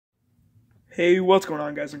Hey, what's going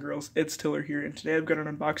on, guys and girls? It's Tiller here, and today I've got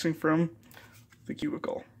an unboxing from the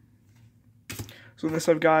Cubicle. So in this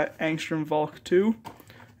I've got Angstrom Volk 2,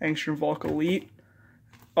 Angstrom Volk Elite,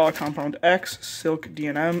 Compound X, Silk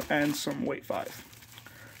D&M, and some Weight 5.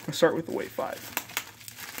 I'll start with the Weight 5.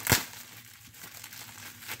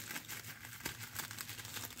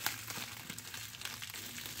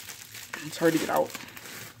 It's hard to get out.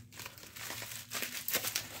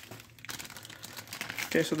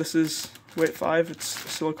 Okay, so this is Weight 5. It's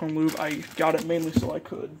silicone lube. I got it mainly so I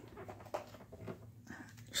could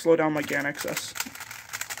slow down my GAN XS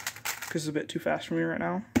because it's a bit too fast for me right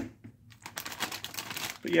now.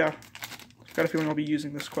 But yeah, I've got a feeling I'll be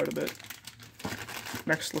using this quite a bit.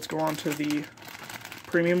 Next, let's go on to the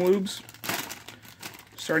premium lubes.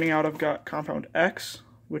 Starting out, I've got Compound X,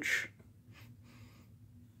 which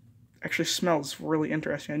actually smells really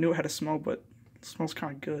interesting. I knew it had a smell, but it smells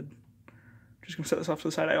kind of good. Just gonna set this off to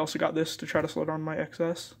the side. I also got this to try to slow down my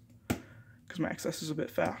XS because my XS is a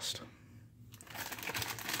bit fast.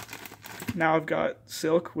 Now I've got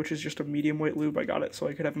Silk, which is just a medium weight lube. I got it so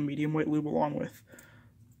I could have a medium weight lube along with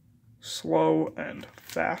slow and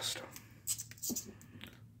fast.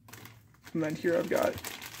 And then here I've got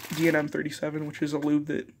D&M 37, which is a lube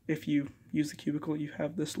that if you use the Cubicle, you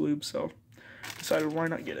have this lube, so decided why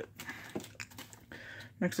not get it.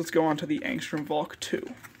 Next, let's go on to the Angstrom Volk 2.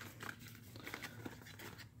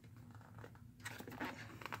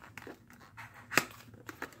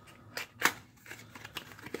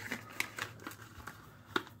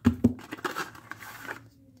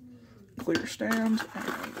 Clear stand,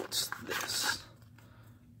 and what's this?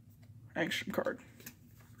 Angstrom card.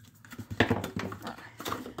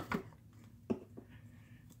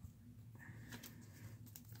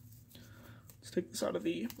 Let's take this out of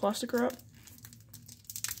the plastic wrap.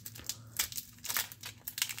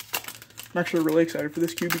 I'm actually really excited for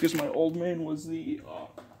this cube because my old main was the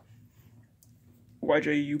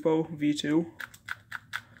YJ Yupo V2.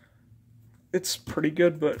 It's pretty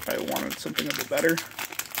good, but I wanted something a bit better.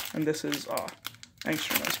 And this is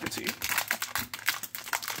Angstrom, as you can see.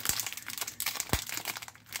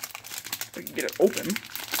 If I can get it open.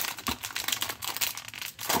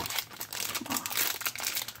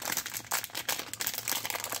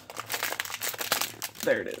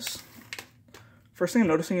 There it is. First thing I'm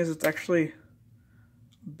noticing is it's actually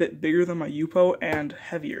a bit bigger than my Yupo and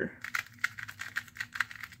heavier.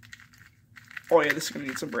 Oh yeah, this is going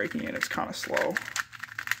to need some braking in. It's kind of slow.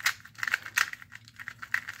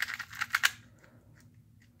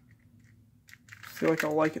 I feel like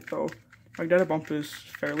I'll like it though. Magnetic bump is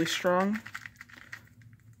fairly strong.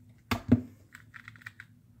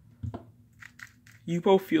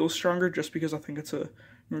 Yupo feels stronger just because I think it's a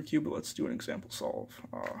newer cube, but let's do an example solve.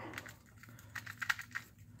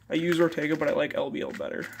 I use Ortega, but I like LBL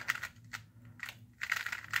better.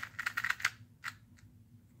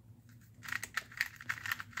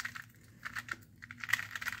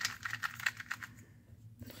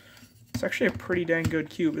 It's actually a pretty dang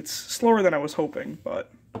good cube. It's slower than I was hoping,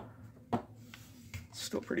 but it's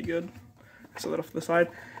still pretty good. Set that off to the side.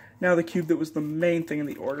 Now the cube that was the main thing in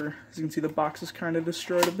the order. As you can see, the box is kind of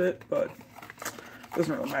destroyed a bit, but it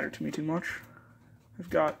doesn't really matter to me too much.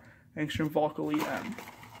 I've got Angstrom Volk Elite M.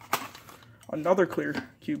 Another clear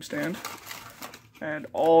cube stand, and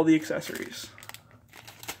all the accessories.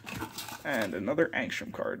 And another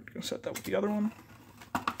Angstrom card. Gonna set that with the other one.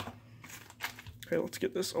 Okay, let's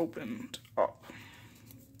get this opened up.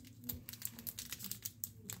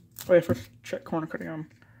 Oh yeah, first check corner cutting on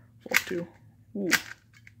Volk 2. Ooh.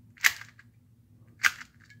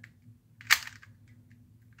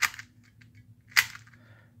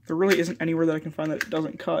 There really isn't anywhere that I can find that it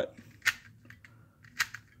doesn't cut.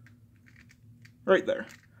 Right there.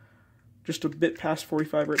 Just a bit past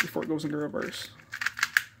 45 right before it goes into reverse.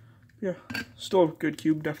 Yeah, still a good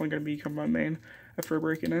cube. Definitely going to become my main after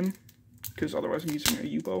breaking in, because otherwise I'm using a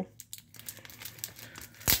Yupo.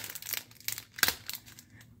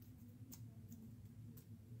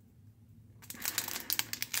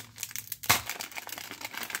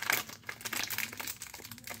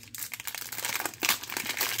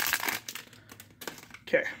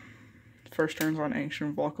 Okay, first turns on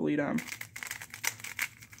Angstrom Volk Elite M.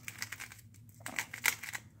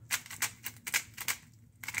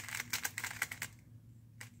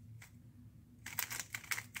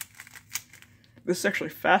 This is actually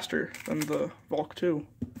faster than the Volk 2.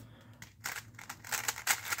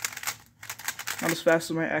 Not as fast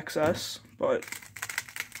as my XS, but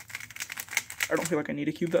I don't feel like I need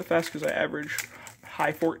a cube that fast because I average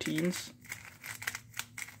high 14s.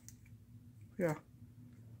 Yeah.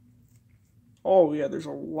 Oh yeah, there's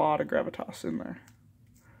a lot of gravitas in there.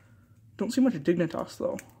 Don't see much Dignitas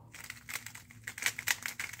though.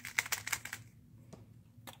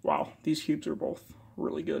 Wow, these cubes are both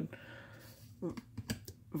really good.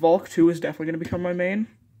 Volk 2 is definitely going to become my main,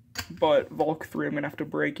 but Volk 3 I'm going to have to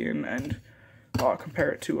break in and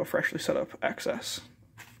compare it to a freshly set up XS.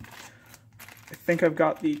 I think I've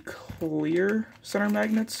got the clear center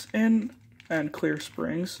magnets in and clear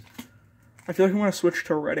springs. I feel like I'm going to switch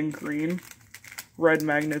to red and green. Red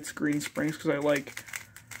magnets, green springs, because I like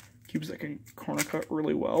cubes that can corner cut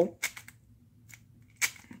really well.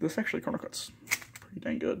 This actually corner cuts pretty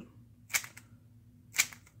dang good.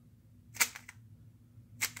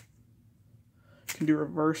 Can do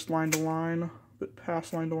reverse line to line, but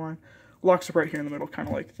past line to line. Locks up right here in the middle, kind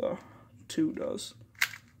of like the 2 does.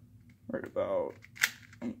 Right about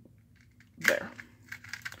there.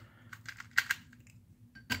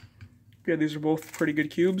 Yeah, these are both pretty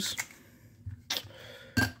good cubes.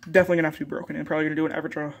 Definitely gonna have to be broken in. Probably gonna do an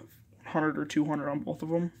average of 100 or 200 on both of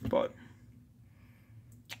them, but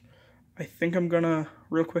I think I'm gonna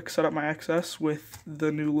real quick set up my XS with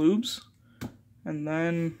the new lubes, and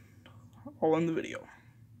then I'll end the video.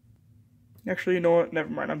 Actually, you know what? Never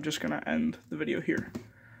mind. I'm just gonna end the video here.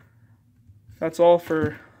 That's all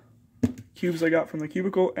for cubes I got from the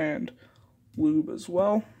cubicle and lube as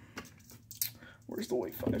well. Where's the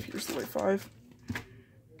weight 5? Here's the weight 5.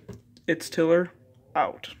 It's Tiller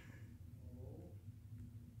out.